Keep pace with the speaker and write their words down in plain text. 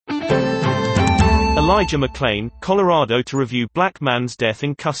Elijah McClain, Colorado to review black man's death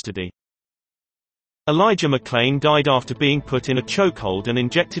in custody. Elijah McClain died after being put in a chokehold and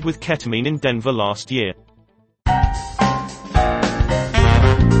injected with ketamine in Denver last year.